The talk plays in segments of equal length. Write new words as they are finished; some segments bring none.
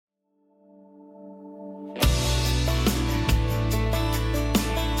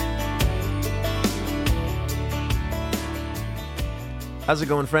How's it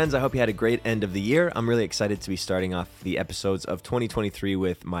going, friends? I hope you had a great end of the year. I'm really excited to be starting off the episodes of 2023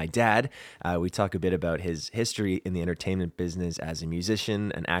 with my dad. We talk a bit about his history in the entertainment business as a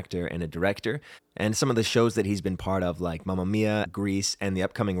musician, an actor, and a director, and some of the shows that he's been part of, like Mamma Mia, Grease, and the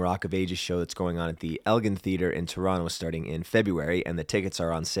upcoming Rock of Ages show that's going on at the Elgin Theatre in Toronto starting in February, and the tickets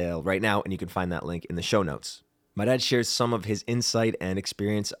are on sale right now, and you can find that link in the show notes. My dad shares some of his insight and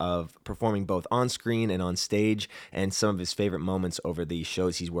experience of performing both on screen and on stage, and some of his favorite moments over the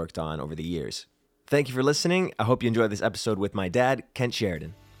shows he's worked on over the years. Thank you for listening. I hope you enjoyed this episode with my dad, Kent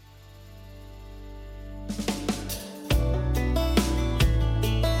Sheridan.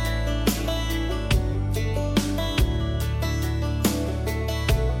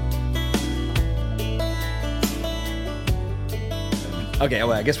 Okay,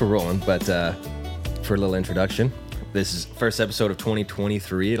 well, I guess we're rolling, but for a little introduction, this is first episode of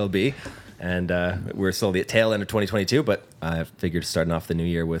 2023 it'll be, and we're still the tail end of 2022, but I figured starting off the new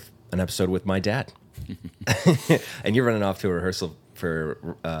year with an episode with my dad. And you're running off to a rehearsal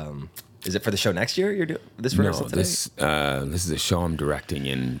for is it for the show next year you're doing this rehearsal today? This is a show I'm directing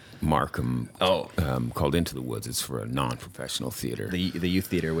in Markham called Into the Woods. It's for a non-professional theater, the youth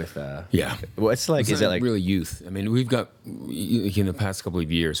theater with yeah. Well, it's like, is it like really youth? I mean, we've got in the past couple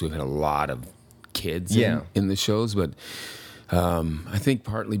of years we've had a lot of kids in the shows, but I think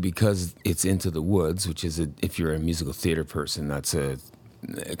partly because it's Into the Woods, which is if you're a musical theater person, that's a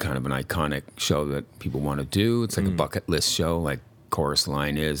kind of an iconic show that people want to do. It's like a bucket list show, like Chorus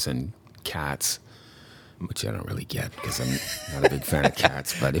Line is, and Cats, which I don't really get because I'm not a big fan of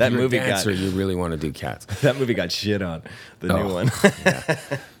Cats. But if you're a dancer, you really want to do Cats. That movie got shit on, the new one.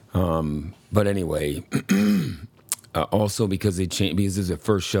 Yeah. But anyway, also because they changed, because this is the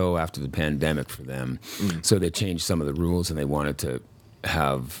first show after the pandemic for them, so they changed some of the rules and they wanted to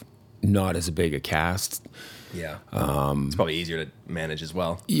have not as big a cast. Yeah, it's probably easier to manage as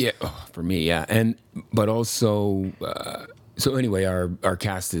well. Yeah, for me, yeah, but also, so anyway, our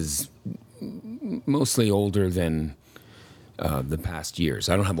cast is mostly older than the past years.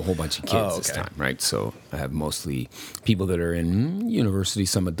 I don't have a whole bunch of kids this time, right? So I have mostly people that are in university,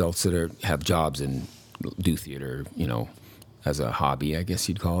 some adults that have jobs and do theater, as a hobby, I guess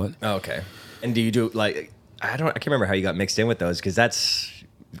you'd call it. Oh, okay. And do you do like I can't remember how you got mixed in with those, because that's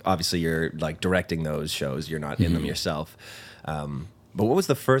obviously you're like directing those shows. You're not in them yourself. But what was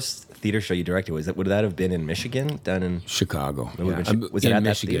the first theater show you directed? Would that have been in Michigan? Down in Chicago. Yeah. Was it at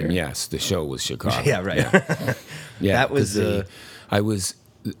Michigan? That yes, the show was Chicago. Yeah, right. Yeah, yeah, that was. I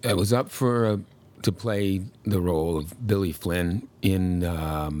was up to play the role of Billy Flynn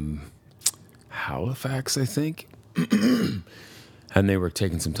in Halifax, I think, and they were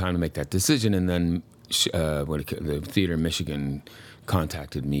taking some time to make that decision, and then the theater in Michigan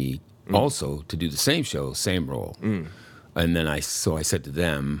contacted me also to do the same show, same role. And then I said to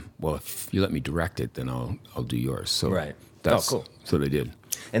them, well, if you let me direct it, then I'll do yours. So right. Cool. So they did.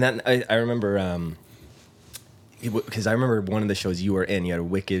 And then I remember, because I remember one of the shows you were in, you had a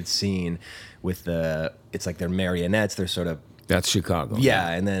wicked scene with it's like they're marionettes. They're sort of... That's Chicago. Yeah,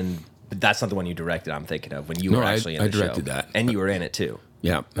 and then... But that's not the one you directed, I'm thinking of, when you were actually in the show. I directed that. And you were in it, too.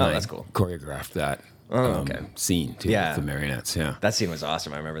 Yeah. Oh, that's cool. Choreographed that scene, too, with the marionettes, yeah. That scene was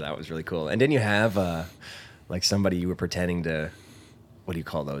awesome. I remember that was really cool. And didn't you have... like somebody you were pretending to, what do you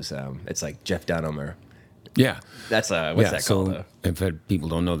call those? It's like Jeff Dunham or... Yeah. That's, what's that called? So, in fact, people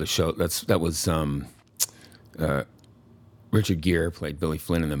don't know the show. That was Richard Gere played Billy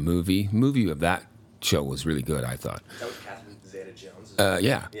Flynn in the movie. The movie of that show was really good, I thought. That was Catherine Zeta-Jones?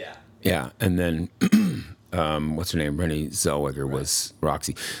 Yeah. Yeah. Yeah, and then, what's her name? Renée Zellweger was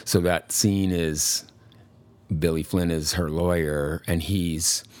Roxy. So that scene is Billy Flynn is her lawyer, and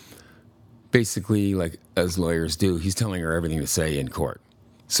he's... basically, like as lawyers do, he's telling her everything to say in court.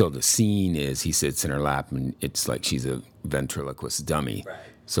 So the scene is he sits in her lap and it's like she's a ventriloquist dummy. Right.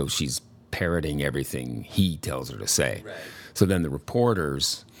 So she's parroting everything he tells her to say. Right. So then the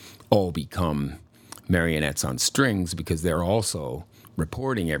reporters all become marionettes on strings because they're also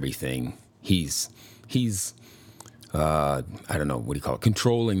reporting everything. He's I don't know, what do you call it?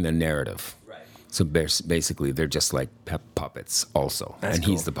 Controlling the narrative. So basically, they're just like puppets also. That's and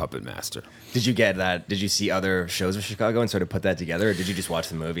cool. He's the puppet master. Did you get that? Did you see other shows of Chicago and sort of put that together, or did you just watch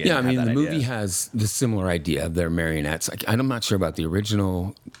the movie? Yeah, I mean, the movie has the similar idea. They're marionettes. I'm not sure about the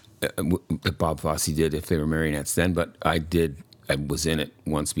original that Bob Fosse did, if they were marionettes then, but I was in it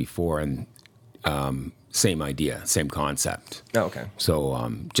once before, and same idea, same concept. Oh, okay. So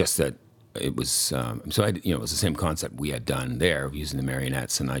just that it was, it was the same concept we had done there using the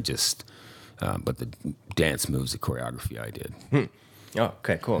marionettes, and I just... but the dance moves, the choreography I did. Oh,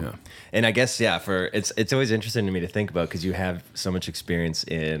 okay, cool. Yeah. And I guess for it's always interesting to me to think about because you have so much experience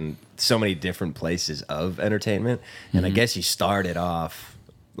in so many different places of entertainment, and I guess you started off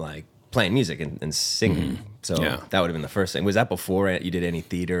like playing music and singing. So that would have been the first thing. Was that before you did any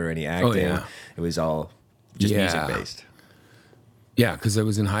theater or any acting? Oh, yeah. It was all just music based. Yeah, because I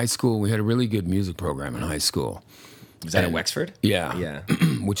was in high school. We had a really good music program in high school. Was that at Wexford? Yeah. Yeah.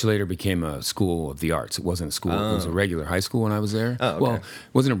 Which later became a school of the arts. It wasn't a school. It was a regular high school when I was there. Oh, okay. Well, it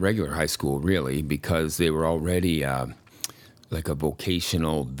wasn't a regular high school, really, because they were already like a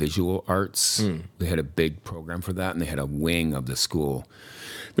vocational visual arts. They had a big program for that, and they had a wing of the school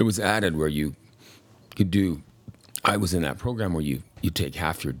that was added where you could do... I was in that program where you take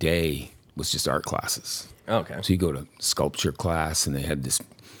half your day was just art classes. Okay. So you go to sculpture class, and they had this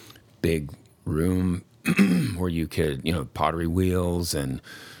big room where you could, pottery wheels and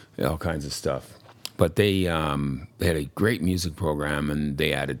all kinds of stuff. But they had a great music program, and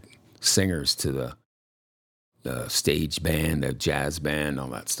they added singers to the stage band, a jazz band, all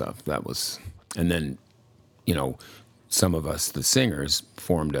that stuff. And then, some of us, the singers,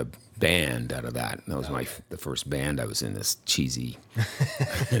 formed a band out of that. And that was the first band I was in. This cheesy.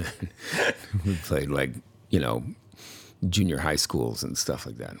 We played like junior high schools and stuff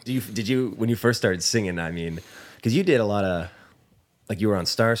like that. Did you when you first started singing? I mean, because you did a lot of like you were on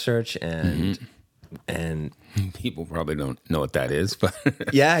Star Search and people probably don't know what that is, but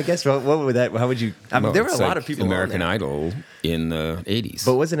yeah, I guess what would that? How would you? I mean, there were a lot of people American on there. Idol in the 80s.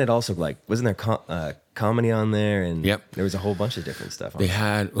 But wasn't it also like wasn't there comedy on there? And Yep. there was a whole bunch of different stuff. They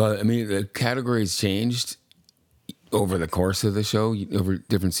had the categories changed over the course of the show, over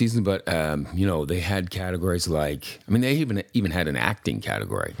different seasons, but they had categories like they even had an acting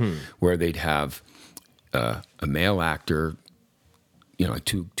category where they'd have a male actor, like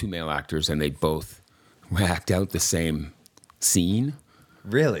two male actors, and they'd both act out the same scene.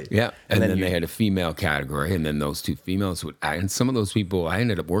 Really? Yeah. And then they had a female category, and then those two females would act. And some of those people, I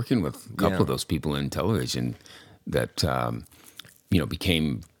ended up working with a couple of those people in television that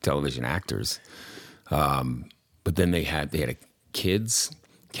became television actors. But then they had a kids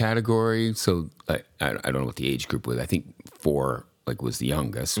category. So I don't know what the age group was. I think 4 was the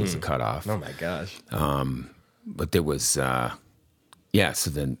youngest was the cutoff. Oh my gosh. But there was so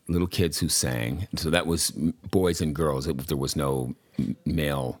then little kids who sang. So that was boys and girls. There was no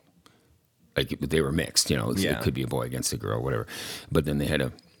male. They were mixed. It could be a boy against a girl, whatever. But then they had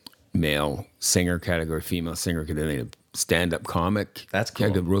a male singer category, female singer. Then they had a stand-up comic. That's cool.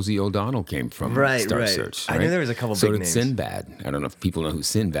 Rosie O'Donnell came from Star Search. Right? I knew there was a couple big names. So did Sinbad. I don't know if people know who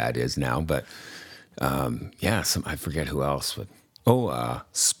Sinbad is now, but I forget who else. But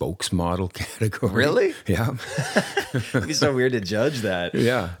spokesmodel category. Really? Yeah. It'd be so weird to judge that.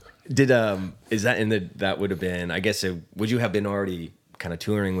 Yeah. Did is that that would have been? I guess would you have been already kind of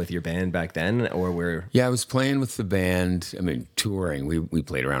touring with your band back then, or were? Yeah, I was playing with the band. Touring. We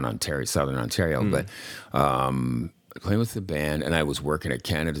played around Southern Ontario, but playing with the band, and I was working at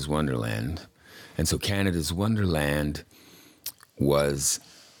Canada's Wonderland, and so Canada's Wonderland was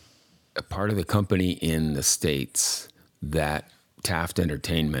a part of the company in the States that Taft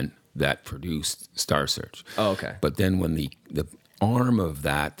Entertainment that produced Star Search. Oh, okay. But then when the arm of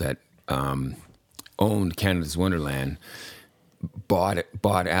that owned Canada's Wonderland bought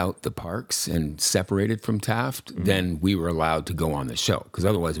out the parks and separated from Taft, then we were allowed to go on the show, because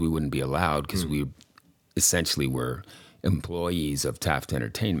otherwise we wouldn't be allowed, because we essentially were employees of Taft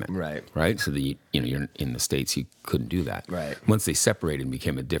Entertainment. Right. So you're in the States, you couldn't do that. Right. Once they separated and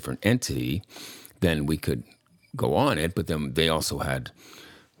became a different entity, then we could go on it. But then they also had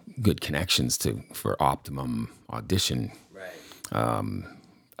good connections for optimum audition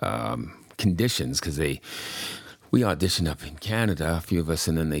conditions, because we auditioned up in Canada, a few of us,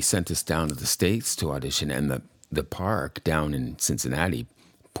 and then they sent us down to the States to audition. And the park down in Cincinnati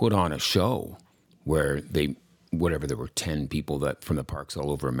put on a show where there were 10 people from the parks all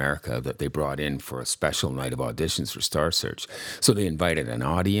over America that they brought in for a special night of auditions for Star Search. So they invited an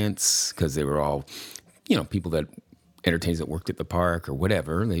audience, because they were all, people that entertainers that worked at the park or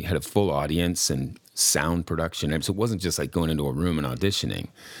whatever. They had a full audience and sound production. And so it wasn't just like going into a room and auditioning.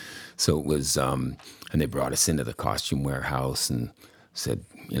 So it was, and they brought us into the costume warehouse and said,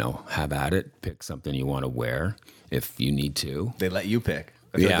 have at it, pick something you want to wear if you need to. They let you pick.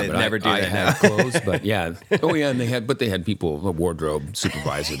 Yeah, they but never do I that had now. clothes, but yeah. Oh yeah, and they had people, a wardrobe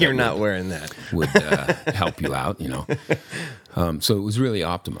supervisor. You're not wearing that. Would help you out, So it was really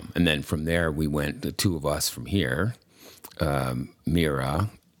optimum. And then from there, we went, the two of us from here, Mira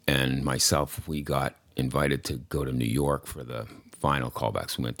and myself, we got invited to go to New York for the final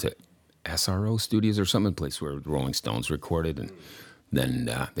callbacks. We went to SRO Studios or something, a place where the Rolling Stones recorded, and then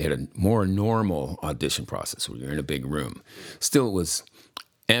they had a more normal audition process where you're in a big room. Still, it was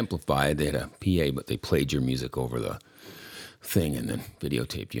amplified. They had a PA, but they played your music over the thing and then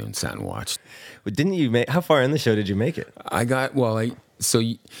videotaped you and sat and watched. But didn't you make? How far in the show did you make it?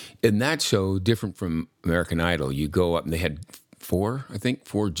 In that show, different from American Idol, you go up and they had four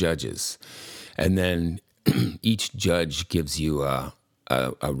judges, and then each judge gives you a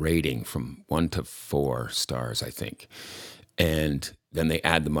rating from 1 to 4 stars, I think, and then they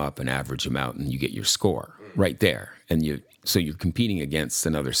add them up and average them out, and you get your score right there. And you're competing against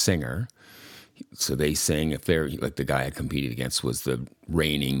another singer. So they sing, if they're like the guy I competed against was the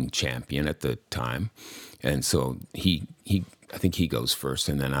reigning champion at the time. And so I think he goes first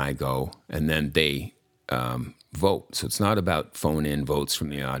and then I go and then they vote. So it's not about phone in votes from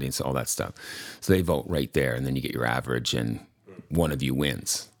the audience, all that stuff. So they vote right there and then you get your average and one of you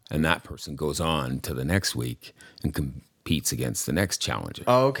wins. And that person goes on to the next week and competes against the next challenger.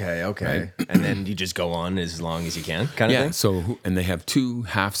 Oh, okay. Right? And then you just go on as long as you can, kind of thing? So, and they have 2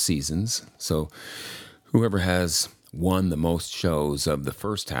 half seasons. So whoever has won the most shows of the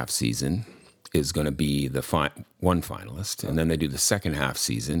first half season is going to be the one finalist. And then they do the second half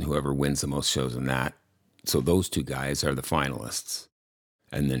season, whoever wins the most shows in that. So those 2 guys are the finalists.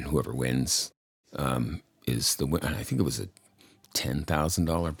 And then whoever wins is the winner. I think it was a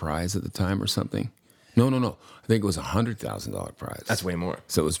 $10,000 prize at the time or something. No. I think it was a $100,000 prize. That's way more.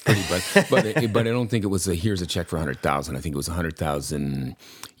 So it was pretty, but I don't think it was here's a check for $100,000. I think it was $100,000,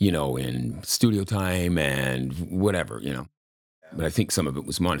 in studio time and whatever, But I think some of it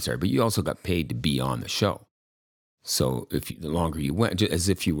was monetary. But you also got paid to be on the show. So the longer you went, as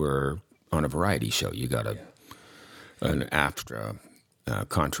if you were on a variety show, you got an AFTRA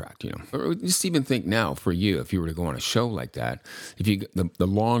contract, Or just even think now for you, if you were to go on a show like that, the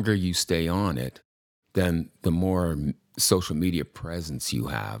longer you stay on it, then the more social media presence you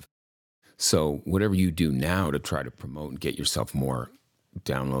have. So whatever you do now to try to promote and get yourself more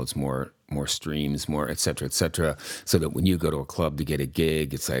downloads, more streams, more et cetera, so that when you go to a club to get a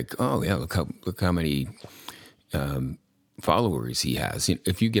gig, it's like, oh yeah, look how many followers he has.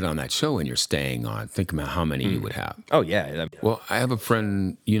 If you get on that show and you're staying on, think about how many you would have. Oh yeah. Well, I have a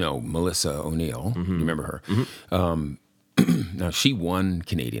friend, Melissa O'Neill. You remember her? Mm-hmm. Now she won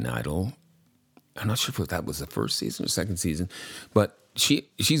Canadian Idol. I'm not sure if that was the first season or second season, but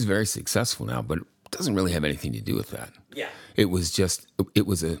she's very successful now, but it doesn't really have anything to do with that. Yeah. Because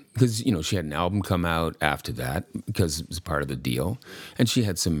she had an album come out after that because it was part of the deal, and she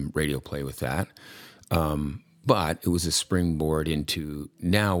had some radio play with that. But it was a springboard into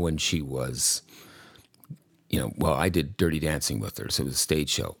now when she was, I did Dirty Dancing with her, so it was a stage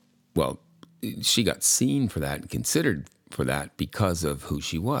show. Well, she got seen for that and considered for that because of who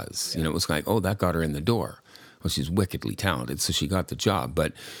she was. It was like, oh, that got her in the door. Well, she's wickedly talented, so she got the job.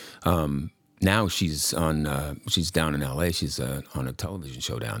 But now she's down in L.A. She's on a television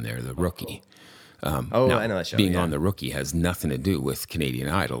show down there, The Rookie. I know that show. Being on The Rookie has nothing to do with Canadian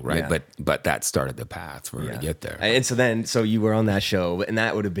Idol, right? Yeah. But that started the path for her to get there. And so you were on that show, and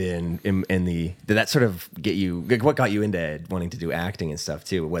that would have been did that sort of get you? What got you into wanting to do acting and stuff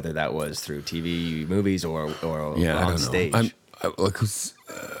too? Whether that was through TV, movies, or on stage.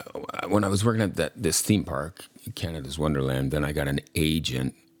 When I was working at this theme park, Canada's Wonderland, then I got an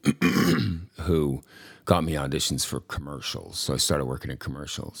agent who got me auditions for commercials. So I started working in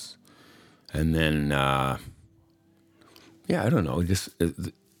commercials. And then, I don't know, just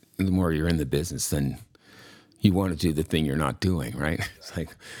the more you're in the business, then you want to do the thing you're not doing, right? It's like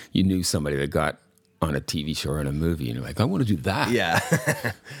you knew somebody that got on a TV show or in a movie, and you're like, I want to do that. Yeah.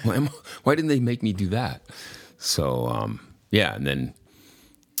 Why didn't they make me do that? So, and then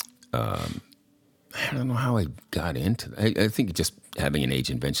I don't know how I got into that. I think just having an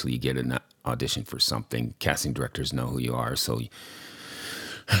agent, eventually you get an audition for something. Casting directors know who you are, so...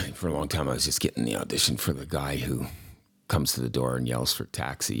 For a long time, I was just getting the audition for the guy who comes to the door and yells for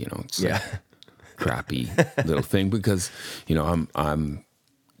taxi. It's a crappy little thing because I'm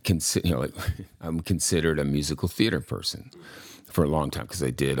considered a musical theater person for a long time because I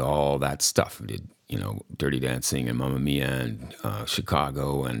did all that stuff. I did Dirty Dancing and Mamma Mia and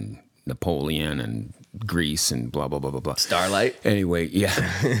Chicago and Napoleon and Grease and blah blah blah blah blah. Starlight. Anyway, yeah,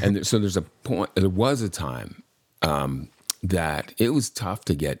 and so there's a point. There was a time. That it was tough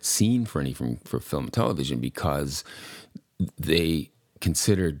to get seen for anything for film and television because they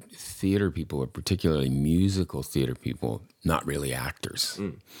considered theater people, or particularly musical theater people, not really actors.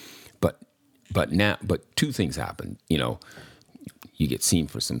 But 2 things happen. You get seen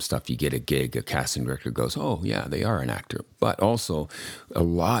for some stuff, you get a gig, a casting director goes, oh yeah, they are an actor. But also a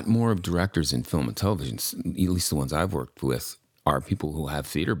lot more of directors in film and television, at least the ones I've worked with, are people who have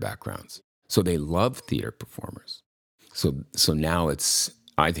theater backgrounds. So they love theater performers. So now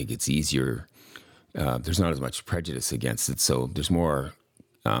I think it's easier. There's not as much prejudice against it. So there's more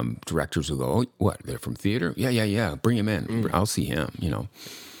directors who go, oh, what, they're from theater? Yeah. Bring him in. I'll see him,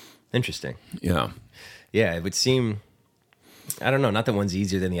 Interesting. Yeah. Yeah, it would seem, I don't know, not that one's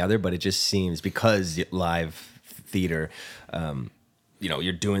easier than the other, but it just seems because live theater,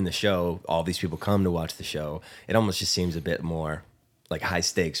 you're doing the show, all these people come to watch the show, it almost just seems a bit more like high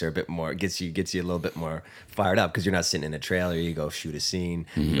stakes, or a bit more, gets you a little bit more fired up, because you're not sitting in a trailer, you go shoot a scene,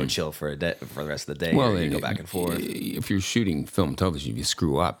 you go chill for the rest of the day, or you go back and forth. If you're shooting film and television, if you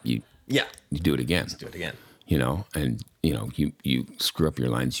screw up, you do it again. Let's do it again. And you screw up your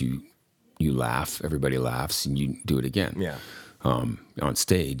lines, you laugh, everybody laughs, and you do it again. Yeah. On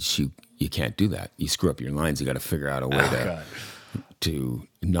stage, you can't do that. You screw up your lines, you got to figure out a way to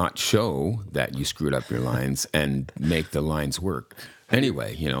not show that you screwed up your lines and make the lines work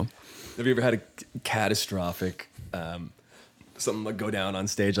anyway, Have you ever had a catastrophic something like go down on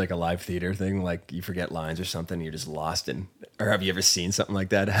stage, like a live theater thing, like you forget lines or something, and you're just lost in, or have you ever seen something like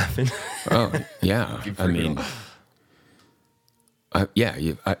that happen? Oh, yeah. I mean,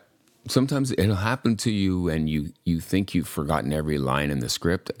 sometimes it'll happen to you, and you think you've forgotten every line in the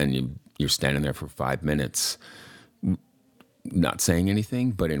script, and you're standing there for 5 minutes not saying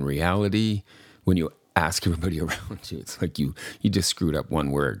anything, but in reality, when you ask everybody around you, it's like you just screwed up one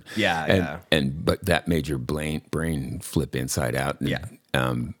word. But that made your brain flip inside out.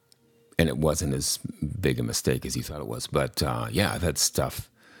 And, and it wasn't as big a mistake as you thought it was. But I've had stuff,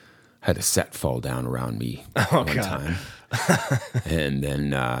 had a set fall down around me one time, and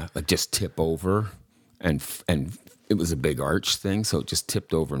then like just tip over, and it was a big arch thing, so it just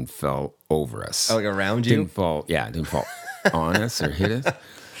tipped over and fell over us. Oh, like around you? Didn't fall on us or hit us.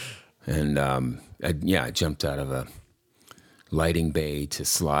 And I jumped out of a lighting bay to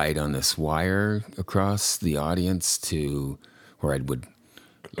slide on this wire across the audience to where I would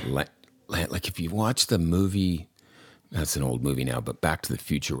like if you watch the movie, that's an old movie now, but Back to the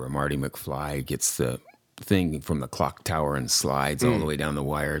Future, where Marty McFly gets the thing from the clock tower and slides all the way down the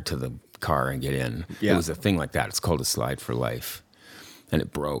wire to the car and get in. It was a thing like that. It's called a slide for life, and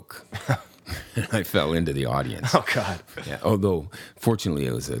it broke. And I fell into the audience. Oh, God. Yeah, although, fortunately,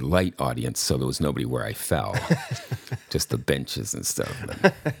 it was a light audience, so there was nobody where I fell. Just the benches and stuff.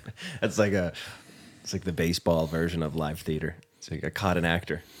 It's like the baseball version of live theater. It's like I caught an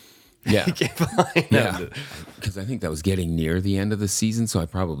actor. Yeah. Because I think that was getting near the end of the season, so I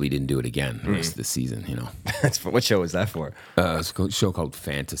probably didn't do it again the rest of the season, What show was that for? It's a show called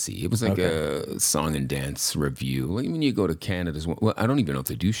Fantasy. It was like a song and dance review. Like when you go to Canada's, well, I don't even know if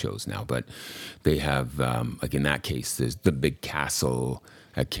they do shows now, but they have, like in that case, there's the big castle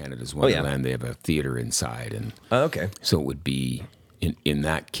at Canada's Wonderland. They have a theater inside. And so it would be, in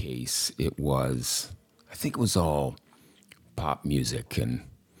that case, I think it was all pop music, and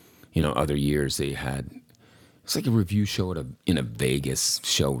other years they had, it's like a review show in a Vegas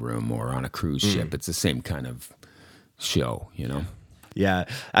showroom or on a cruise ship. It's the same kind of show, Yeah,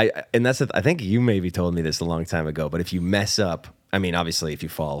 and that's I think you maybe told me this a long time ago. But if you mess up, I mean, obviously, if you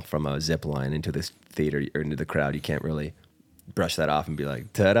fall from a zip line into this theater or into the crowd, you can't really brush that off and be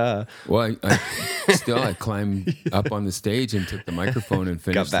like, ta-da. Well, I climbed up on the stage and took the microphone and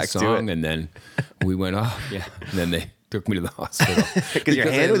finished the song, and then we went off. Yeah, and then they took me to the hospital because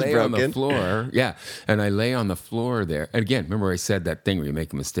your hand was broken on the floor. Yeah, and I lay on the floor there. And again, remember I said that thing where you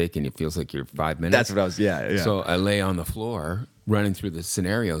make a mistake and it feels like you're 5 minutes. That's what I was. Yeah. So I lay on the floor, running through the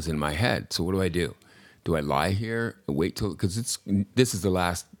scenarios in my head. So what do? Do I lie here and wait till, because this is the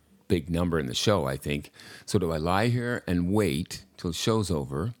last big number in the show, I think. So do I lie here and wait till the show's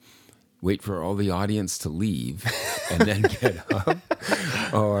over, wait for all the audience to leave, and then get up?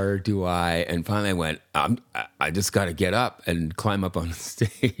 Or do I, and finally I went, I just got to get up and climb up on the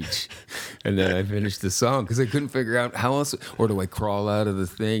stage. And then I finished the song because I couldn't figure out how else, or do I crawl out of the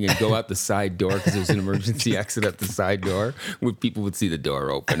thing and go out the side door because there's an emergency exit at the side door where people would see the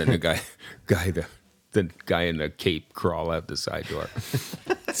door open and the guy in the cape crawl out the side door.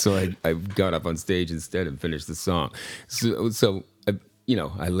 So I got up on stage instead and finished the song. So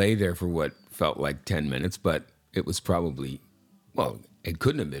I lay there for what felt like 10 minutes, but it was probably, well, it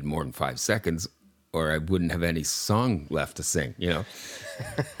couldn't have been more than 5 seconds, or I wouldn't have any song left to sing,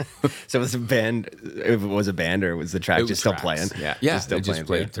 So it was a band, if it was a band, or was the track just still playing? Yeah, it just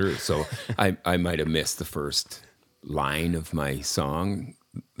played through. So I might have missed the first line of my song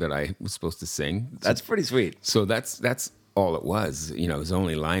that I was supposed to sing. That's pretty sweet. So that's all it was. It was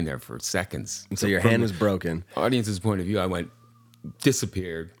only lying there for seconds. So your hand was broken. Audience's point of view, I went,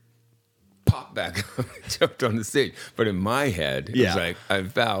 disappeared, popped back up and jumped on the stage. But in my head, it was like, I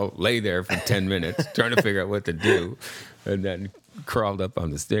fell, lay there for 10 minutes, trying to figure out what to do, and then crawled up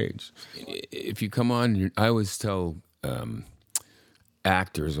on the stage. If you come on, I always tell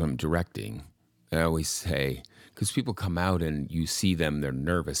actors when I'm directing, I always say, because people come out and you see them, they're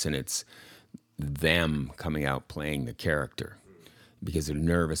nervous, and it's them coming out playing the character because they're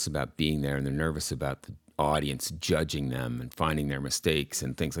nervous about being there and they're nervous about the audience judging them and finding their mistakes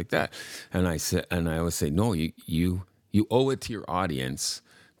and things like that. And I always say, no, you owe it to your audience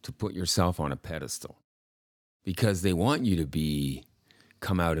to put yourself on a pedestal because they want you to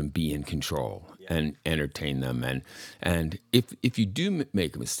come out and be in control and entertain them. And if you do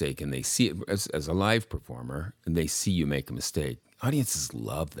make a mistake and they see it as a live performer and they see you make a mistake, audiences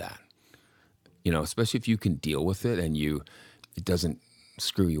love that. Especially if you can deal with it and it doesn't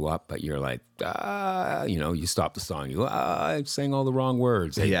screw you up, but you're like, you stop the song, you go, I sang all the wrong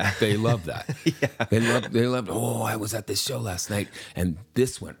words. They love that. They love, I was at this show last night and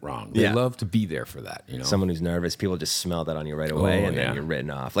this went wrong. They love to be there for that. Someone who's nervous, people just smell that on you right away, then you're written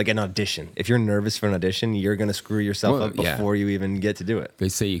off. Like an audition. If you're nervous for an audition, you're going to screw yourself up before you even get to do it. They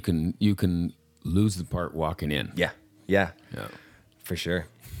say you can lose the part walking in. Yeah, for sure.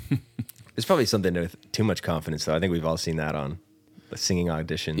 There's probably something with too much confidence, though. I think we've all seen that on the singing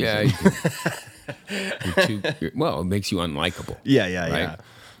auditions. Yeah. It makes you unlikable. Yeah.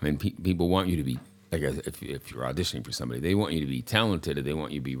 I mean, people want you to be, like, if you're auditioning for somebody, they want you to be talented, or they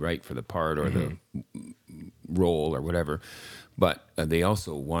want you to be right for the part or the role or whatever. But they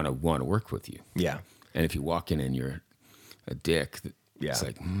also want to work with you. Yeah. And if you walk in and you're a dick, it's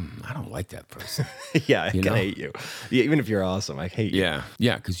like, I don't like that person. I hate you. Yeah, even if you're awesome, I hate you.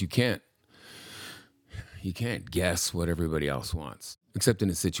 Yeah, because you can't guess what everybody else wants, except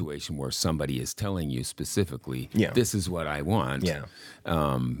in a situation where somebody is telling you specifically, this is what I want.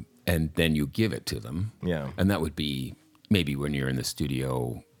 And then you give it to them. And that would be maybe when you're in the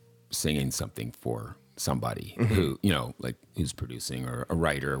studio singing something for somebody who, like who's producing or a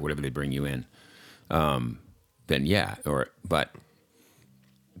writer or whatever they bring you in. Then but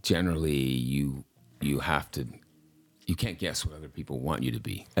generally you can't guess what other people want you to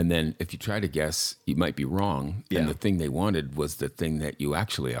be. And then if you try to guess, you might be wrong. And the thing they wanted was the thing that you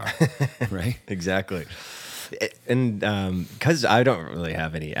actually are. Right? Exactly. And because I don't really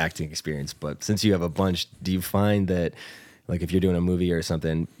have any acting experience, but since you have a bunch, do you find that, like, if you're doing a movie or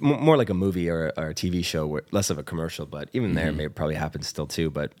something, more like a movie or a TV show, where less of a commercial, but even there, it probably happens still too,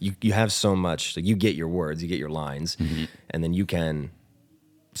 but you have so much, like, you get your words, you get your lines, and then you can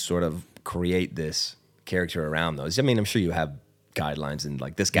sort of create this character around those. I mean, I'm sure you have guidelines and,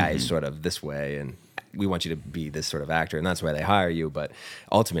 like, this guy is sort of this way and we want you to be this sort of actor, and that's why they hire you. But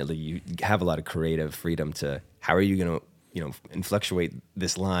ultimately you have a lot of creative freedom to, how are you going to, inflectuate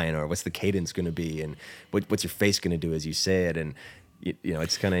this line, or what's the cadence going to be, and what's your face going to do as you say it, and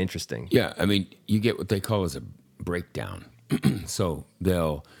it's kind of interesting. Yeah, I mean, you get what they call as a breakdown. So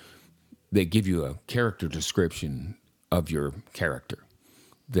they give you a character description of your character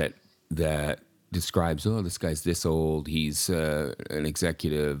that describes, this guy's this old, he's an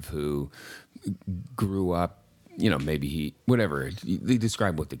executive who grew up, maybe they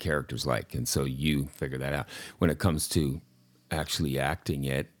describe what the character's like, and so you figure that out. When it comes to actually acting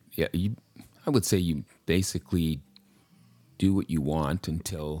it, I would say you basically do what you want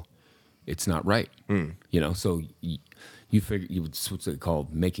until it's not right. So you figure, it's what's it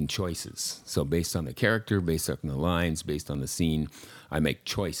called, making choices. So based on the character, based on the lines, based on the scene, I make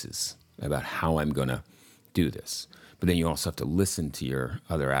choices about how I'm going to do this. But then you also have to listen to your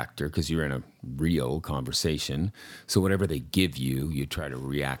other actor because you're in a real conversation. So whatever they give you, you try to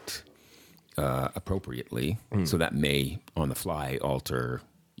react appropriately. So that may, on the fly, alter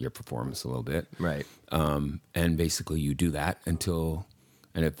your performance a little bit. Right. And basically you do that until,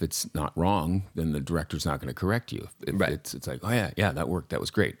 and if it's not wrong, then the director's not going to correct you. If it's like, oh yeah, that worked, that was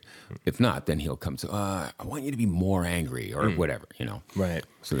great. If not, then he'll come to, I want you to be more angry or whatever, Right.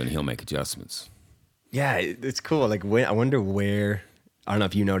 So then he'll make adjustments. Yeah, it's cool. Like, I wonder where, I don't know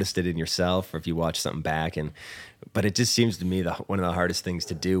if you noticed it in yourself or if you watched something back, but it just seems to me one of the hardest things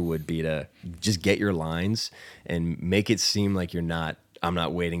to do would be to just get your lines and make it seem like I'm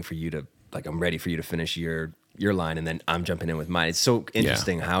not waiting for you to, like, I'm ready for you to finish your line and then I'm jumping in with mine. It's so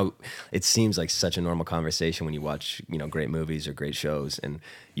interesting how it seems like such a normal conversation when you watch, great movies or great shows, and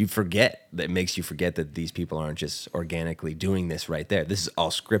you forget, that makes you forget that these people aren't just organically doing this right there. This is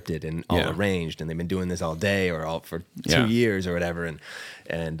all scripted and all arranged, and they've been doing this all day or all for 2 years or whatever. And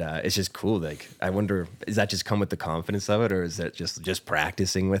it's just cool. Like, I wonder, does that just come with the confidence of it, or is that just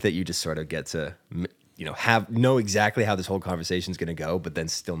practicing with it? You just sort of get to, know exactly how this whole conversation is going to go, but then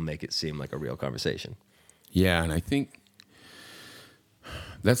still make it seem like a real conversation. Yeah, and I think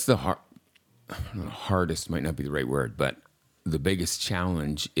that's the hardest might not be the right word, but the biggest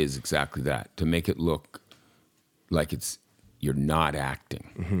challenge is exactly that, to make it look like you're not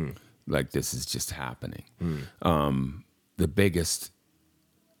acting, like this is just happening. The biggest,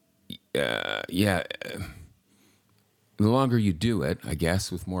 the longer you do it, I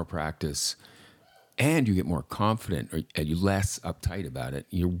guess, with more practice, and you get more confident, and you're less uptight about it.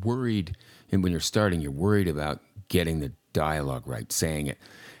 You're worried, and when you're starting, you're worried about getting the dialogue right, saying it,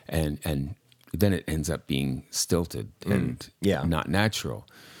 and then it ends up being stilted and not natural.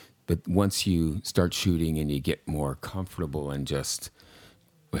 But once you start shooting and you get more comfortable and just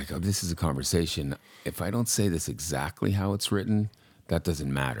like, oh, this is a conversation. If I don't say this exactly how it's written, that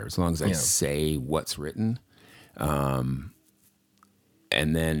doesn't matter. As long as I say what's written, and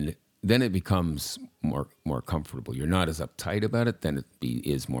then it becomes more comfortable. You're not as uptight about it. Then it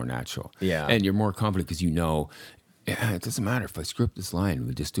is more natural. Yeah, and you're more confident because it doesn't matter if I script this line.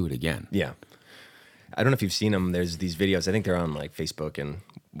 We'll just do it again. Yeah. I don't know if you've seen them. There's these videos. I think they're on like Facebook and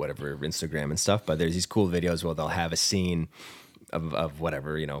whatever, Instagram and stuff. But there's these cool videos where they'll have a scene of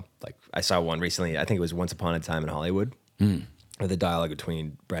whatever, like I saw one recently. I think it was Once Upon a Time in Hollywood. Or the dialogue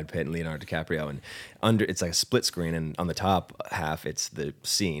between Brad Pitt and Leonardo DiCaprio, and it's like a split screen, and on the top half it's the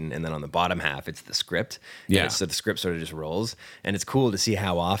scene, and then on the bottom half it's the script. Yeah. So the script sort of just rolls, and it's cool to see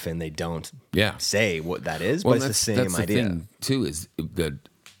how often they don't say what that is, well, but it's the same that's idea. The thing too is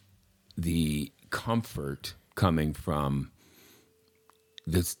the comfort coming from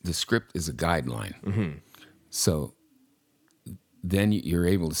the script is a guideline. So then you're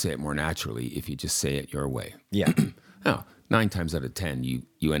able to say it more naturally if you just say it your way. Yeah. Now, 9 times out of 10,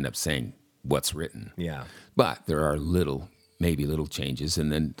 you end up saying what's written. Yeah. But there are maybe little changes,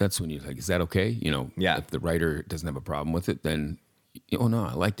 and then that's when you're like, is that okay? If the writer doesn't have a problem with it, then, oh no,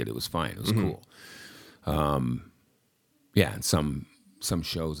 I liked it. It was fine. It was cool. And some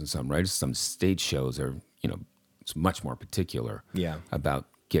shows and some writers, some stage shows are, it's much more particular about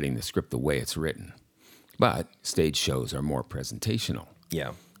getting the script the way it's written. But stage shows are more presentational.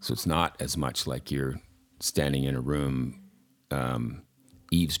 Yeah. So it's not as much like you're standing in a room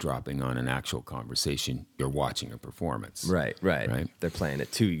eavesdropping on an actual conversation. You're watching a performance. Right. They're playing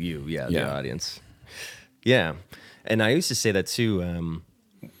it to you, the audience. Yeah. And I used to say that too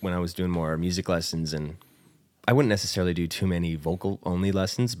when I was doing more music lessons, and I wouldn't necessarily do too many vocal-only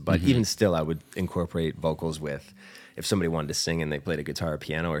lessons, but even still I would incorporate vocals with, if somebody wanted to sing and they played a guitar or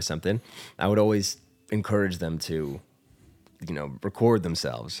piano or something, I would always encourage them to, record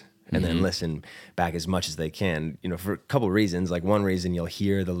themselves and then listen back as much as they can, for a couple of reasons. Like one reason, you'll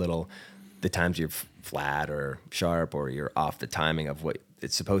hear the times you're flat or sharp, or you're off the timing of what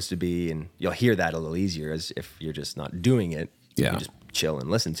it's supposed to be, and you'll hear that a little easier as if you're just not doing it. Yeah. You just chill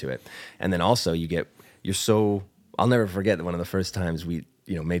and listen to it. And then also I'll never forget that one of the first times we,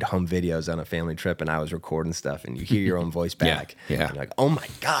 made home videos on a family trip, and I was recording stuff, and you hear your own voice back. Yeah. And you're like, oh my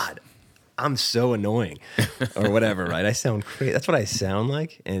God, I'm so annoying, or whatever, right? I sound crazy. That's what I sound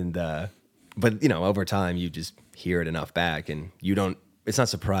like. And, but over time you just hear it enough back, and it's not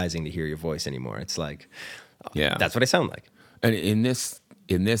surprising to hear your voice anymore. It's like, that's what I sound like. And in this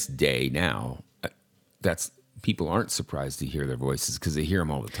day now, people aren't surprised to hear their voices because they hear them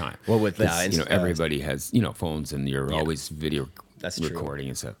all the time. Well, with that, everybody has phones, and you're always video recording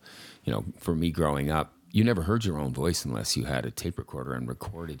and stuff. For me growing up, you never heard your own voice unless you had a tape recorder and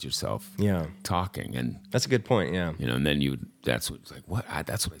recorded yourself talking. And that's a good point. Yeah. And then that's what's like, what?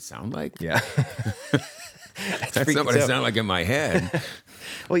 That's what I sound like? Yeah. That's not what I sound like in my head.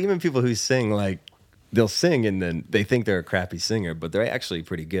 Well, even people who sing, like, they'll sing and then they think they're a crappy singer, but they're actually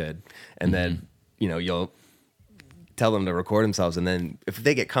pretty good. And then, you'll tell them to record themselves. And then if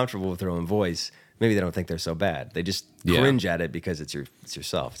they get comfortable with their own voice, maybe they don't think they're so bad. They just cringe at it because it's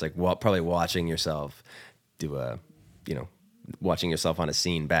yourself. It's like probably watching yourself do watching yourself on a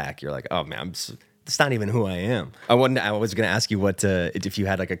scene back. You're like, oh man, it's not even who I am. I was going to ask you what if you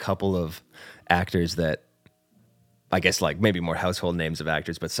had like a couple of actors that, I guess, like maybe more household names of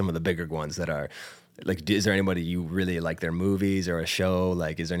actors, but some of the bigger ones that are like, is there anybody you really like their movies or a show?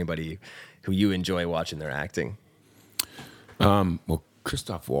 Like, is there anybody who you enjoy watching their acting? Well,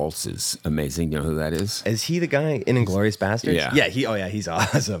 Christoph Waltz is amazing. You know who that is? Is he the guy in Inglourious Basterds? Yeah. He's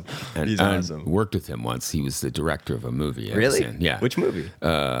awesome. He's awesome. I worked with him once. He was the director of a movie. Really? Yeah. Which movie?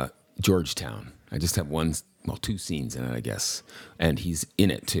 Georgetown. I just have two scenes in it, I guess. And he's in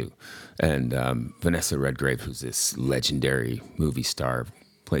it too. And Vanessa Redgrave, who's this legendary movie star,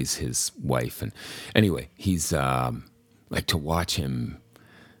 plays his wife. And anyway, he's like, to watch him,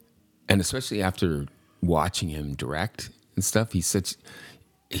 and especially after watching him direct and stuff. He's such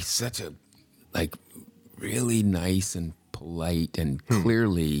a like really nice and polite and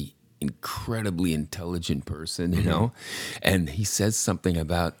clearly incredibly intelligent person, you know. And he says something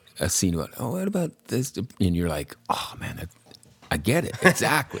about a scene about, oh, what about this? And you're like, oh man, I get it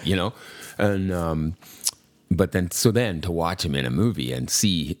exactly, you know. And but then to watch him in a movie and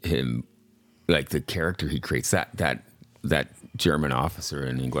see him like the character he creates, that German officer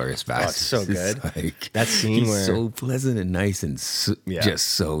in Inglourious Basterds, it's so good. Like, that scene he's where so pleasant and nice and just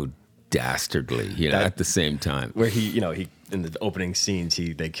so dastardly, you know, at the same time. Where he in the opening scenes,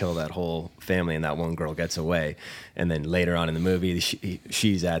 they kill that whole family and that one girl gets away, and then later on in the movie,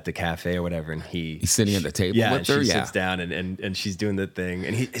 she's at the cafe or whatever, and he's sitting at the table with her. She sits down and she's doing the thing,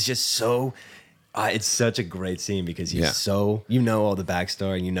 and it's just so. It's such a great scene because he's so, you know, all the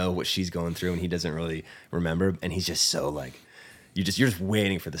backstory and you know what she's going through, and he doesn't really remember, and he's just so like, you're just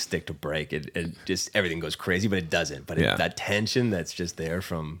waiting for the stick to break. It just everything goes crazy, but it doesn't. But that tension that's just there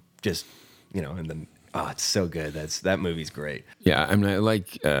from just, you know, and then it's so good. That movie's great. Yeah, I mean, I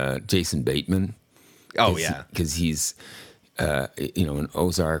like Jason Bateman. Oh yeah, because he's you know, an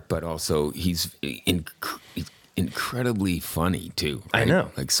Ozark, but also he's incredibly funny too. Right? I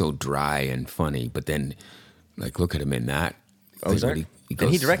know, like so dry and funny. But then, like, look at him in that Ozark. And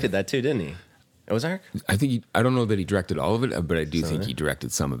he directed that too, didn't he? Ozark. I think I don't know that he directed all of it, but I do think he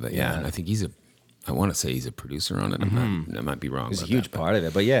directed some of it. Yeah, and I think I want to say he's a producer on it. I might be wrong. He's a huge part of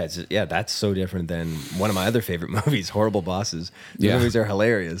it, but that's so different than one of my other favorite movies, Horrible Bosses. The movies are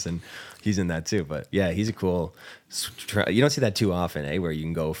hilarious, and he's in that too. But yeah, he's a cool. You don't see that too often, where you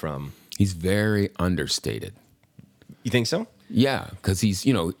can go from. He's very understated. You think so? Yeah, because he's,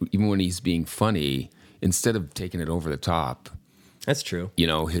 you know, even when he's being funny, instead of taking it over the top. That's true. You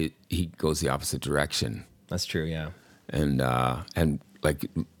know, he goes the opposite direction. That's true, yeah. And like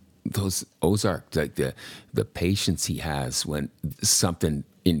those Ozark, like the patience he has when something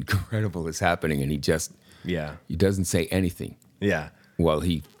incredible is happening, and he doesn't say anything. Yeah. While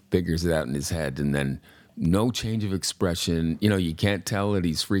he figures it out in his head, and then no change of expression. You know, you can't tell that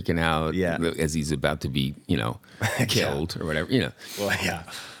he's freaking out as he's about to be, you know, killed or whatever. You know. Well, yeah,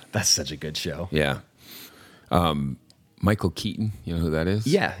 that's such a good show. Yeah. Michael Keaton, you know who that is?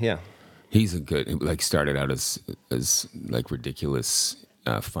 Yeah, yeah. He's a good, like, started out as like ridiculous,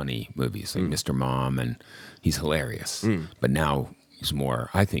 funny movies like Mr. Mom, and he's hilarious. But now he's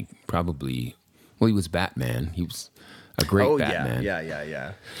more, I think, probably. Well, he was Batman. He was a great Batman.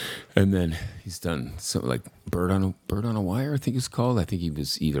 Yeah. And then he's done something like Bird on a Wire, I think it's called. I think he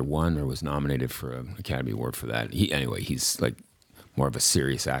was either won or was nominated for an Academy Award for that. He's like more of a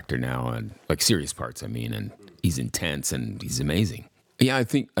serious actor now, and like serious parts, I mean, and he's intense and he's amazing. Yeah, I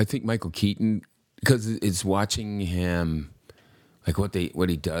think Michael Keaton, because it's watching him, like what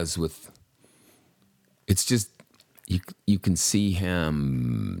he does with. It's just you can see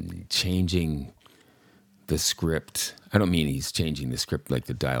him changing the script. I don't mean he's changing the script like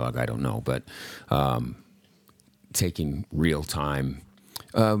the dialogue. I don't know, but taking real time.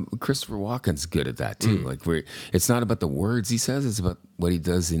 Christopher Walken's good at that too. Like it's not about the words he says; it's about what he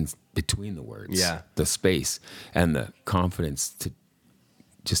does in between the words. Yeah, the space and the confidence to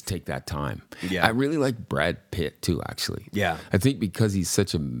just take that time. Yeah, I really like Brad Pitt too. Actually, yeah, I think because he's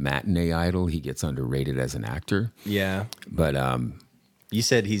such a matinee idol, he gets underrated as an actor. Yeah, but you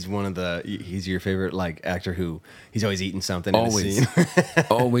said he's your favorite like actor who he's always eating something. Always, in a scene.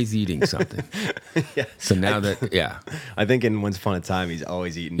 Always eating something. Yeah. So now I think in Once Upon a Time he's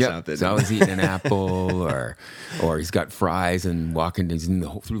always eating something. He's always eating an apple, or he's got fries and walking. He's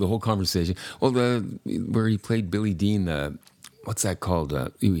through the whole conversation. Well, where he played Billy Dean, what's that called?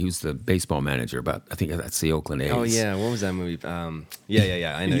 He was the baseball manager, but I think that's the Oakland A's. Oh yeah, what was that movie?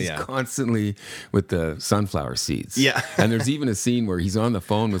 Yeah. I know. He's constantly with the sunflower seeds. Yeah, and there's even a scene where he's on the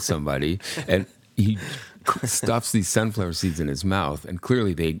phone with somebody, and he stuffs these sunflower seeds in his mouth, and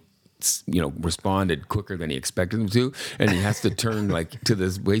clearly they, you know, responded quicker than he expected them to, and he has to turn like to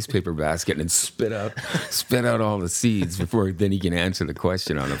this waste paper basket and spit out all the seeds before then he can answer the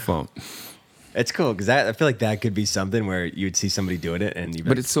question on the phone. It's cool because I feel like that could be something where you'd see somebody doing it, and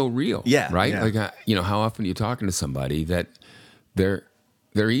but it's so real, right? Yeah. Like, you know, how often are you talking to somebody that they're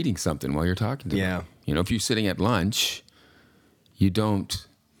eating something while you're talking to them? You know, if you're sitting at lunch, you don't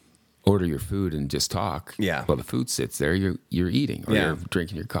order your food and just talk. Yeah. Well, the food sits there. You're eating, or you're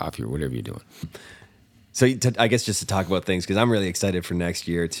drinking your coffee, or whatever you're doing. So I guess just to talk about things, because I'm really excited for next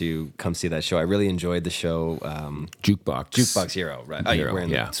year to come see that show. I really enjoyed the show. Jukebox Hero, right? Oh, you're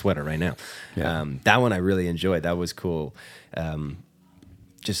wearing the sweater right now. Yeah. That one I really enjoyed. That was cool.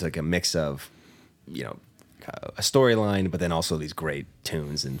 Just like a mix of, you know, a storyline, but then also these great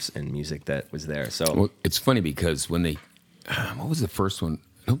tunes and music that was there. So well, it's funny because when they, what was the first one?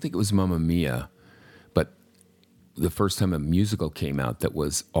 I don't think it was Mamma Mia, but the first time a musical came out that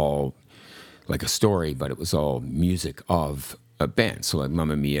was all like a story, but it was all music of a band. So like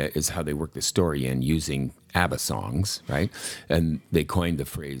Mamma Mia is how they work the story in using ABBA songs, right? And they coined the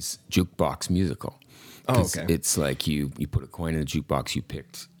phrase jukebox musical. Oh, okay. It's like you put a coin in the jukebox, you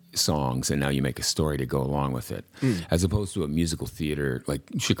picked songs, and now you make a story to go along with it. As opposed to a musical theater like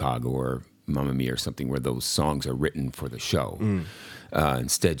Chicago or Mamma Mia or something where those songs are written for the show.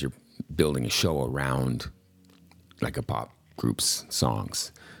 Instead, you're building a show around like a pop group's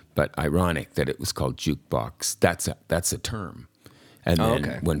songs. But ironic that it was called jukebox. That's a term. And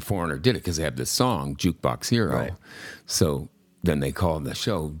then when Foreigner did it, because they have this song, Jukebox Hero. Right. So then they called the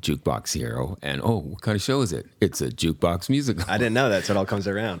show Jukebox Hero. And, what kind of show is it? It's a jukebox musical. I didn't know that, so it all comes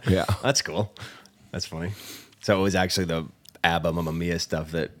around. Yeah. That's cool. That's funny. So it was actually the ABBA Mamma Mia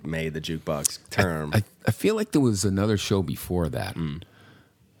stuff that made the jukebox term. I feel like there was another show before that.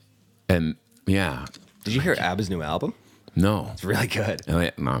 And, yeah. Did you hear ABBA's new album? No. It's really good.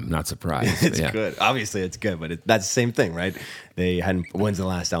 I'm not surprised. It's good. Obviously, it's good, but that's the same thing, right? When's the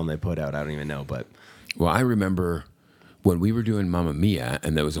last album they put out? I don't even know, but... Well, I remember when we were doing Mamma Mia,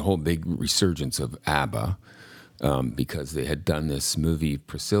 and there was a whole big resurgence of ABBA, because they had done this movie,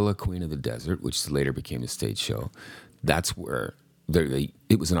 Priscilla, Queen of the Desert, which later became a stage show. That's where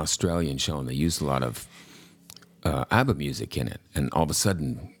it was an Australian show, and they used a lot of ABBA music in it. And all of a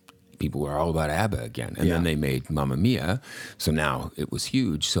sudden... people were all about ABBA again. And then they made Mamma Mia. So now it was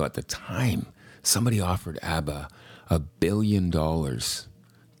huge. So at the time, somebody offered ABBA $1 billion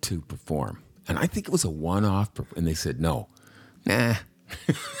to perform. And I think it was a one-off. And they said, no. Nah.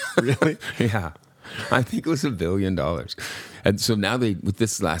 Really? Yeah. I think it was $1 billion. And so now with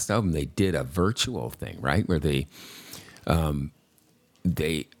this last album, they did a virtual thing, right? Where they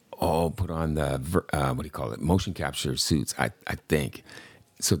all put on the, motion capture suits, I think.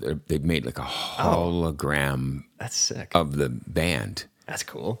 So they've made like a hologram that's sick. Of the band. That's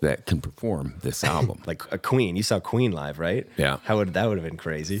cool. That can perform this album. Like a Queen. You saw Queen live, right? Yeah. That would have been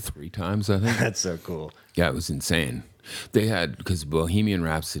crazy. 3 times, I think. That's so cool. Yeah, it was insane. They had, because Bohemian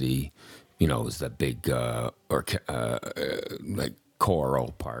Rhapsody, was that big like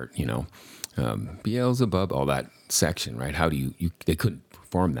choral part, Beelzebub, all that section, right? How do they couldn't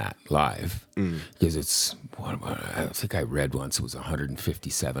perform that live because it's I think I read once it was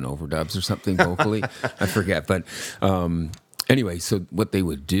 157 overdubs or something vocally. I forget, but anyway, so what they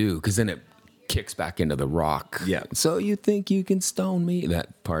would do, because then it kicks back into the rock. Yeah. So you think you can stone me?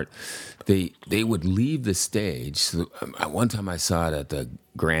 That part, they would leave the stage. So one time I saw it at the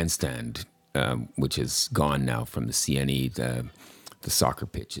grandstand, which is gone now from the CNE. The soccer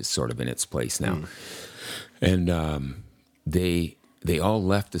pitch is sort of in its place now, and they all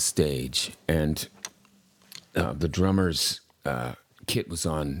left the stage, and the drummer's kit was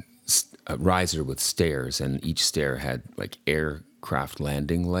on a riser with stairs, and each stair had like aircraft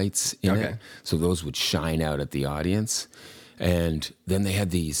landing lights in it. So those would shine out at the audience. And then they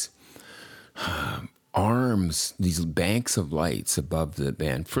had these arms, these banks of lights above the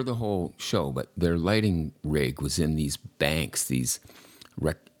band for the whole show, but their lighting rig was in these banks, these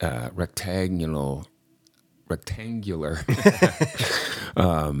rectangular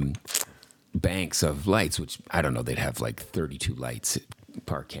banks of lights, which I don't know, they'd have like 32 lights,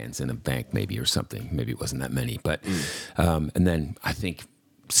 park cans in a bank maybe or something. Maybe it wasn't that many, but and then I think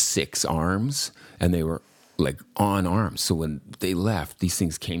 6 arms, and they were like on arms. So when they left, these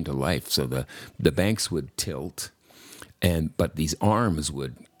things came to life. So the banks would tilt, but these arms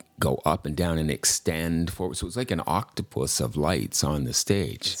would go up and down and extend forward. So it was like an octopus of lights on the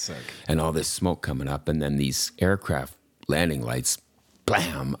stage, and all this smoke coming up, and then these aircraft landing lights,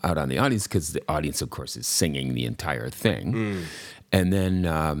 blam, out on the audience, because the audience, of course, is singing the entire thing. And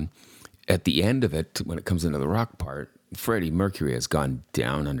then at the end of it, when it comes into the rock part, Freddie Mercury has gone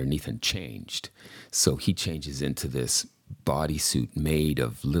down underneath and changed. So he changes into this bodysuit made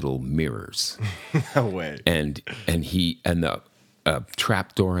of little mirrors. No way. And the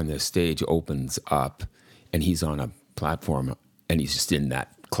trap door in the stage opens up, and he's on a platform, and he's just in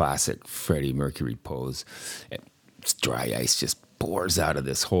that classic Freddie Mercury pose. And dry ice just pours out of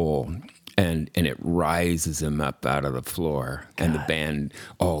this hole, and it rises him up out of the floor. God. And the band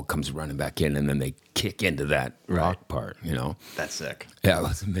all comes running back in, and then they kick into that rock part, That's sick. Yeah, it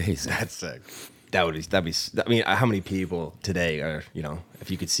was amazing. That's sick. That'd be. I mean, how many people today are, if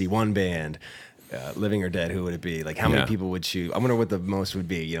you could see one band, living or dead, who would it be? Like, how many people would choose? I wonder what the most would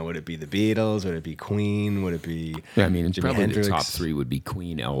be. Would it be the Beatles? Would it be Queen? Would it be? Yeah, I mean, Jimi probably Hendrix? the top 3 would be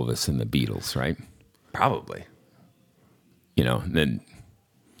Queen, Elvis, and the Beatles, right? Probably. And then,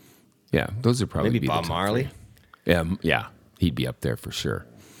 yeah, those are probably Maybe Bob Marley. Yeah, he'd be up there for sure.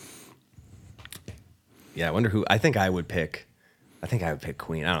 Yeah, I wonder who. I think I would pick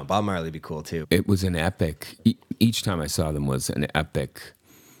Queen. I don't know. Bob Marley would be cool too. It was an epic. Each time I saw them was an epic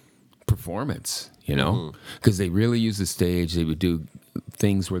performance. Because they really used the stage. They would do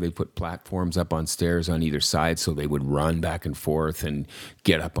things where they put platforms up on stairs on either side, so they would run back and forth and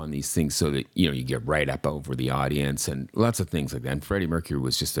get up on these things so that you get right up over the audience and lots of things like that. And Freddie Mercury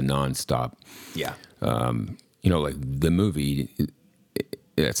was just a nonstop. Yeah. Like the movie.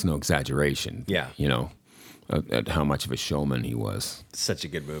 That's no exaggeration. Yeah. At how much of a showman he was. Such a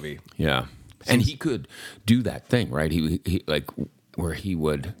good movie. Yeah. And he could do that thing, right? He like where he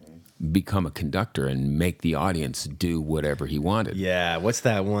would become a conductor and make the audience do whatever he wanted. Yeah. What's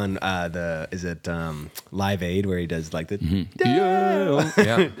that one? Is it Live Aid where he does like the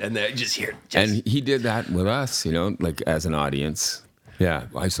yeah. and then just hear and he did that with us, like as an audience. Yeah.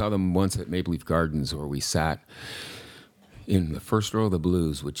 I saw them once at Maple Leaf Gardens where we sat in the first row of the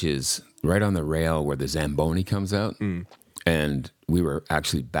Blues, which is right on the rail where the Zamboni comes out. And we were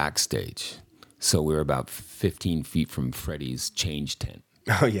actually backstage. So we were about 15 feet from Freddie's change tent.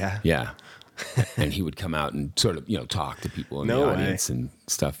 Oh, yeah? Yeah. And he would come out and sort of, talk to people in the audience and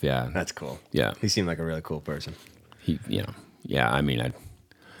stuff. Yeah. That's cool. Yeah. He seemed like a really cool person. Yeah, I mean,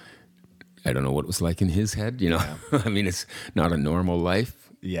 I don't know what it was like in his head, Yeah. I mean, it's not a normal life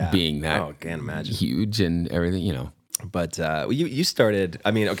being that I can't imagine. huge and everything, But you started,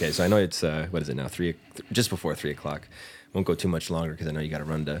 I mean, okay, so I know it's, what is it now, just before 3 o'clock. Won't go too much longer because I know you got to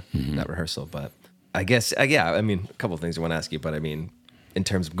run to that rehearsal. But I guess, yeah, I mean, a couple of things I want to ask you. But I mean, in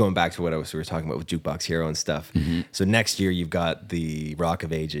terms of going back to what we were talking about with Jukebox Hero and stuff. So next year you've got the Rock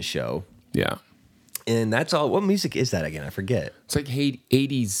of Ages show. Yeah. And that's all. What music is that again? I forget. It's like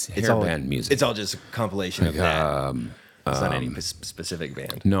 80s hair band music. It's all just a compilation of that. It's not any specific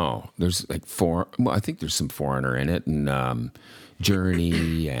band. No, there's like I think there's some Foreigner in it, and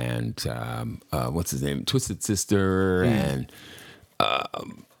Journey, and what's his name, Twisted Sister, and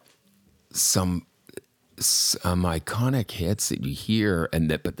some iconic hits that you hear,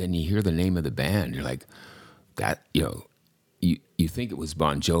 but then you hear the name of the band, you're like, that, you think it was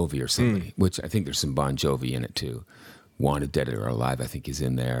Bon Jovi or something, which I think there's some Bon Jovi in it too. Wanted Dead or Alive, I think, is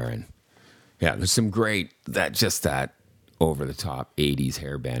in there, and yeah, there's some great that over the top 80s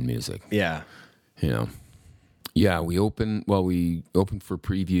hair band music. Yeah. Yeah, we opened for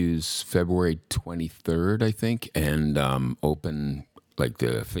previews February 23rd, I think, and like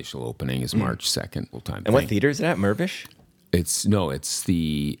the official opening is March 2nd, full-time. And what theater is it at? Mirvish? It's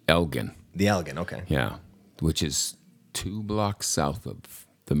the Elgin. The Elgin, okay. Yeah, which is 2 blocks south of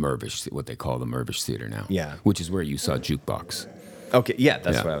the Mirvish, what they call the Mirvish Theater now. Yeah. Which is where you saw Jukebox. Okay, yeah,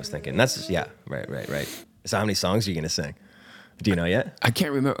 that's what I was thinking. That's, right. So how many songs are you going to sing? Do you know yet? I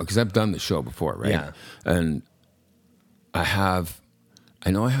can't remember, because I've done the show before, right? Yeah. And I can't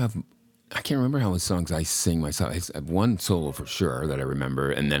remember how many songs I sing myself. I have one solo for sure that I remember,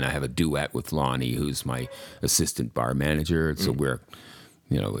 and then I have a duet with Lonnie, who's my assistant bar manager. So we're,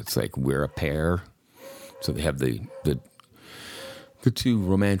 it's like we're a pair. So they have the 2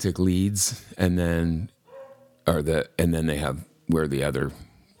 romantic leads, and then we're the other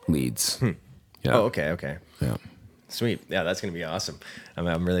leads. Yeah. Oh, okay. Yeah. Sweet. Yeah, that's going to be awesome.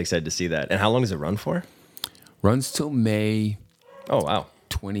 I'm really excited to see that. And how long does it run for? Runs till May. Oh, wow.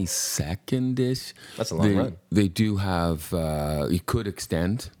 22nd-ish. That's a long run. They do have, it could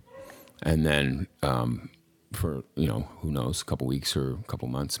extend, and then for, who knows, a couple weeks or a couple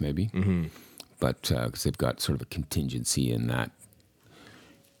months maybe. But because they've got sort of a contingency in that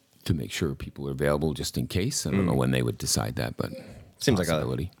to make sure people are available just in case. I don't know when they would decide that, but seems like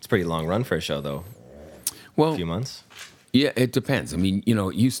it's a pretty long run for a show, though. Well, a few months? Yeah, it depends. I mean,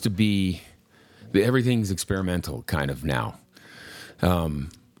 it used to be everything's experimental kind of now.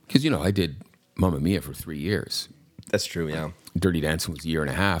 Because, I did Mamma Mia for 3 years. That's true, yeah. Dirty Dancing was a year and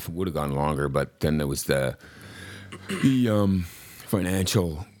a half. It would have gone longer, but then there was the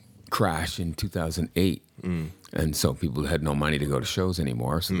financial crash in 2008. And so people had no money to go to shows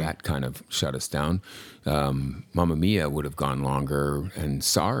anymore, so that kind of shut us down. Mamma Mia would have gone longer, and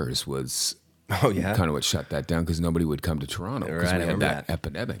SARS was kind of what shut that down, because nobody would come to Toronto because we had that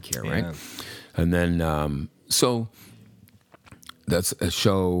epidemic here, right? And then, so that's a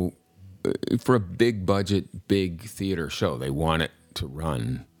show for a big budget, big theater show. They want it to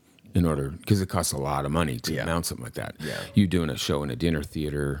run in order, because it costs a lot of money to mount something like that. Yeah. You doing a show in a dinner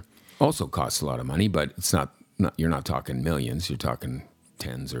theater also costs a lot of money, but it's not you're not talking millions. You're talking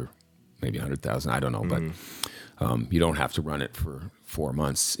tens or maybe 100,000. I don't know, but you don't have to run it for 4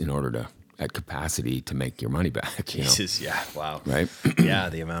 months in order to at capacity to make your money back. You know? Jesus, yeah, wow. Right? Yeah,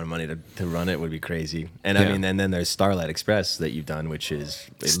 the amount of money to run it would be crazy. And I mean, and then there's Starlight Express that you've done, which is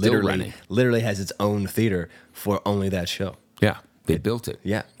literally has its own theater for only that show. Yeah, they built it.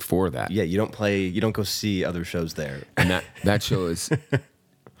 Yeah, for that. Yeah, you don't go see other shows there. And that show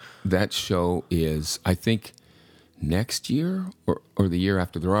is I think next year or the year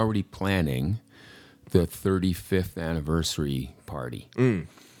after. They're already planning the 35th anniversary party.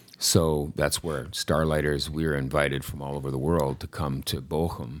 So that's where Starlighters, we were invited from all over the world to come to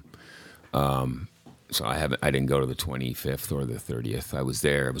Bochum. So I didn't go to the 25th or the 30th. I was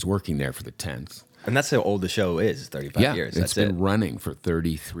there. I was working there for the 10th. And that's how old the show is, 35 years. It's been running for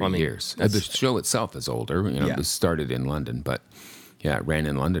 33 years. The show itself is older. It was started in London, but it ran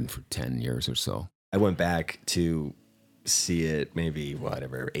in London for 10 years or so. I went back to see it maybe,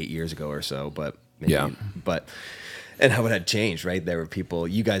 8 years ago or so, but and how it had changed, right? There were people,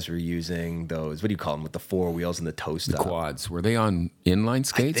 you guys were using those, what do you call them, with the four wheels and the toe stuff? The quads. Were they on inline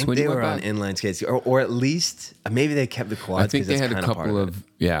skates? I think they were on inline skates, or at least, maybe they kept the quads. I think they had a couple of,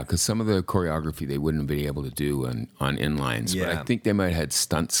 because some of the choreography they wouldn't be able to do on inlines, but I think they might have had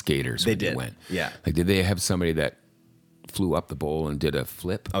stunt skaters when they went. Yeah. Like, did they have somebody that flew up the bowl and did a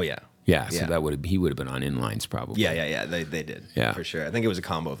flip? Oh, yeah. Yeah, so he would have been on inlines probably. Yeah. They did. Yeah, for sure. I think it was a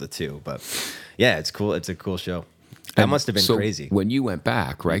combo of the two, but yeah, it's cool. It's a cool show. That must have been crazy. When you went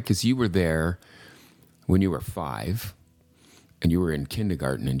back, right? Because you were there when you were 5, and you were in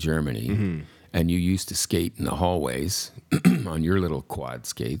kindergarten in Germany, and you used to skate in the hallways on your little quad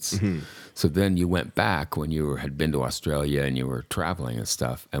skates. So then you went back when you had been to Australia and you were traveling and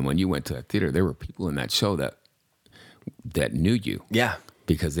stuff. And when you went to that theater, there were people in that show that knew you. Yeah.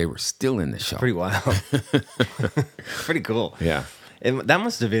 Because they were still in the show. Pretty wild. Pretty cool. Yeah. And that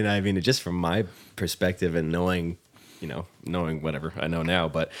must have been, I mean, just from my perspective and knowing whatever I know now,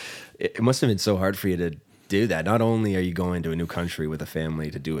 but it must have been so hard for you to do that. Not only are you going to a new country with a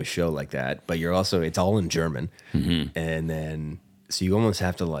family to do a show like that, but you're also, it's all in German. And then, so you almost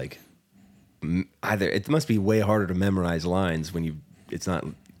have to it must be way harder to memorize lines when it's not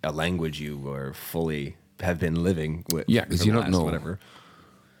a language you are fully have been living with. Yeah, because you don't know. Whatever.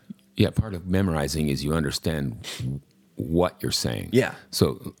 Yeah, part of memorizing is you understand what you're saying. Yeah.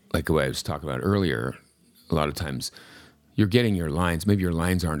 So, like what I was talking about earlier, a lot of times you're getting your lines. Maybe your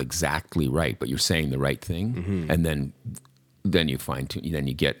lines aren't exactly right, but you're saying the right thing, and then you then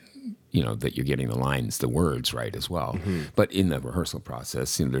you get that you're getting the lines, the words right as well. But in the rehearsal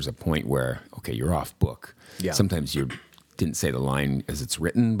process, there's a point where you're off book. Yeah. Sometimes you didn't say the line as it's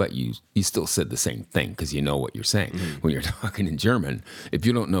written, but you still said the same thing because you know what you're saying. When you're talking in German, if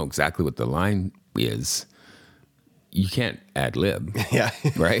you don't know exactly what the line is, you can't ad lib. Yeah.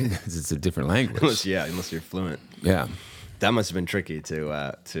 Right? Because it's a different language. Unless you're fluent. Yeah. That must have been tricky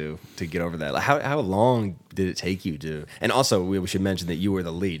to get over that. How long did it take you to? And also, we should mention that you were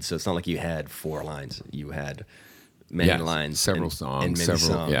the lead, so it's not like you had 4 lines. You had many lines, several songs, and many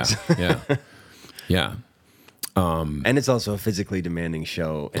songs. Yeah. And it's also a physically demanding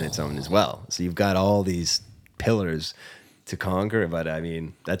show in its own as well. So you've got all these pillars to conquer. But I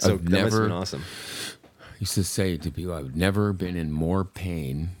mean, that must have been awesome. I used to say to people, I've never been in more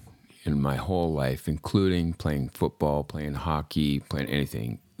pain in my whole life, including playing football, playing hockey, playing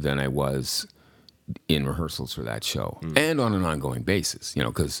anything, than I was in rehearsals for that show, and on an ongoing basis.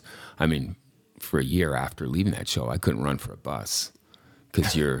 Because for a year after leaving that show, I couldn't run for a bus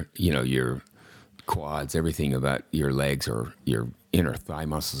because your quads, everything about your legs or your inner thigh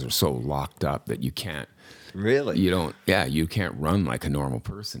muscles are so locked up that you can't. Really? You can't run like a normal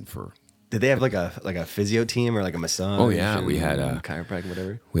person for. Did they have like a physio team or like a massage? Oh yeah, we had a chiropractor,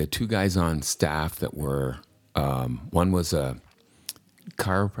 whatever. We had 2 guys on staff that were, one was a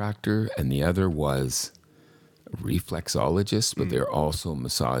chiropractor and the other was a reflexologist, but they're also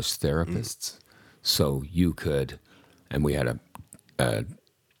massage therapists. So you could, and we had a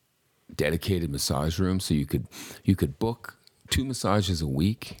dedicated massage room, so you could book 2 massages a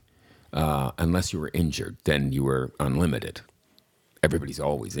week, unless you were injured, then you were unlimited. Everybody's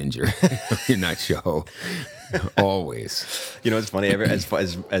always injured in that show. Always. It's funny.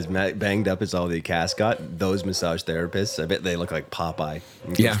 As banged up as all the cast got, those massage therapists, I bet they look like Popeye.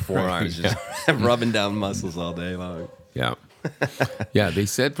 Yeah, 4 arms just rubbing down muscles all day long. Yeah. Yeah, they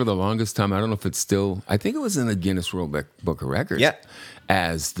said for the longest time, I don't know if it's still, I think it was in the Guinness World Book of Records,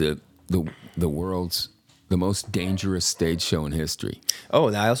 as the world's the most dangerous stage show in history.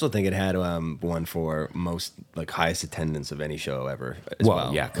 Oh, I also think it had one for most highest attendance of any show ever as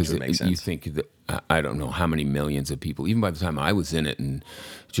well. Yeah, because you think that I don't know how many millions of people. Even by the time I was in it in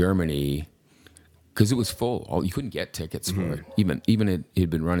Germany, because it was full. You couldn't get tickets for it. Even it had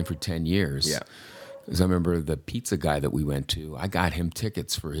been running for 10 years. Yeah. Because I remember the pizza guy that we went to, I got him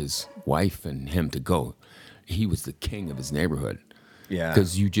tickets for his wife and him to go. He was the king of his neighborhood. Yeah.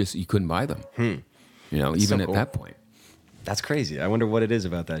 Because you couldn't buy them. You know, That's even so at cool. that point. That's crazy. I wonder what it is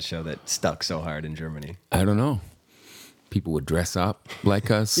about that show that stuck so hard in Germany. I don't know. People would dress up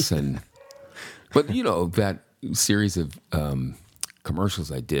like us, but you know that series of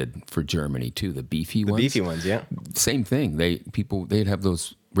commercials I did for Germany too, the beefy ones. The beefy ones, yeah. Same thing. They'd have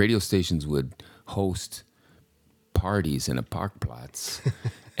those radio stations would host parties in a Parkplatz,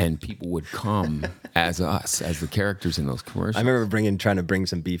 and people would come as us, as the characters in those commercials. I remember trying to bring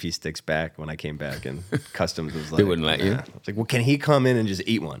some beefy sticks back when I came back, and customs was like, They wouldn't let you? I was like, well, can he come in and just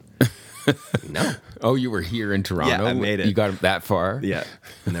eat one? No. Oh, you were here in Toronto? Yeah, I made it. You got that far? Yeah.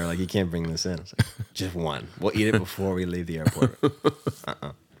 And they were like, you can't bring this in. I was like, just one. We'll eat it before we leave the airport.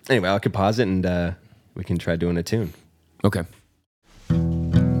 Anyway, I could pause it and we can try doing a tune. Okay.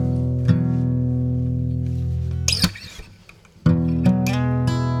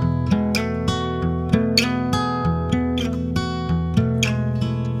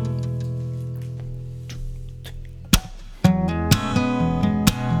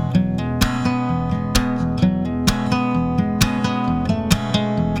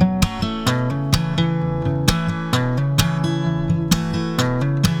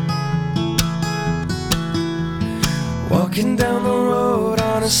 Walking down the road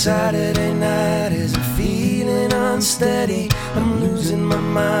on a Saturday night as I'm feeling unsteady. I'm losing my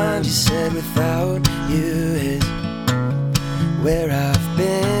mind, you said without you is where I've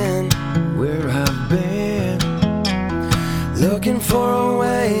been. Looking for a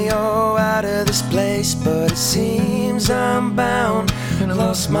way, out of this place, but it seems I'm bound and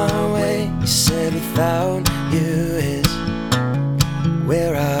lost my way. You said without you is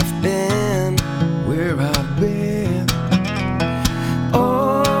where I've been.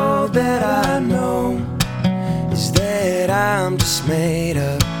 All that I know is that I'm just made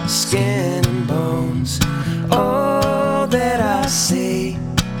of skin and bones. All that I see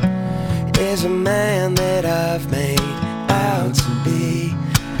is a man that I've made out to be.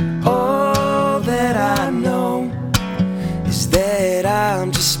 All that I know is that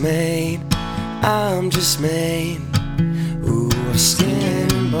I'm just made ooh, of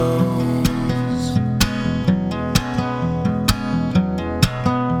skin and bones.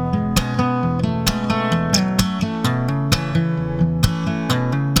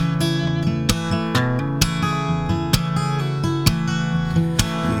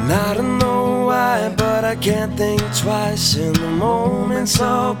 I don't know why, but I can't think twice. In the moments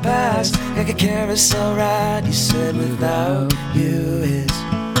all past, like a carousel ride. You said without you is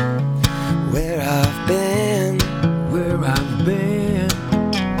where I've been.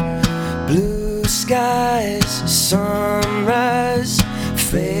 Blue skies, sunrise,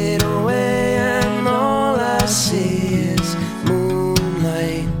 fade away, and all I see is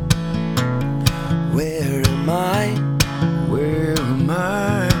moonlight. Where am I?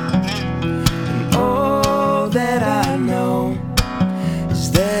 That I know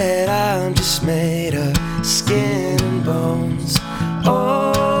is that I'm just made of skin and bones.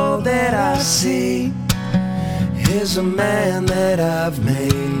 All that I see is a man that I've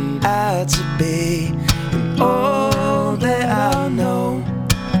made out to be. And all that I know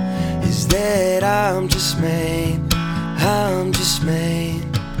is that I'm just made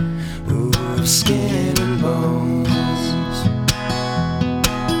ooh, of skin and bones.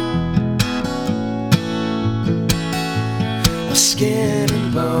 Skin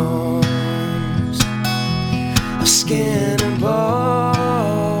and bones, of skin and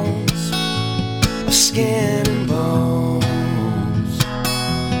bones, of skin and bones,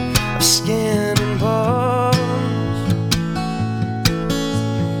 of skin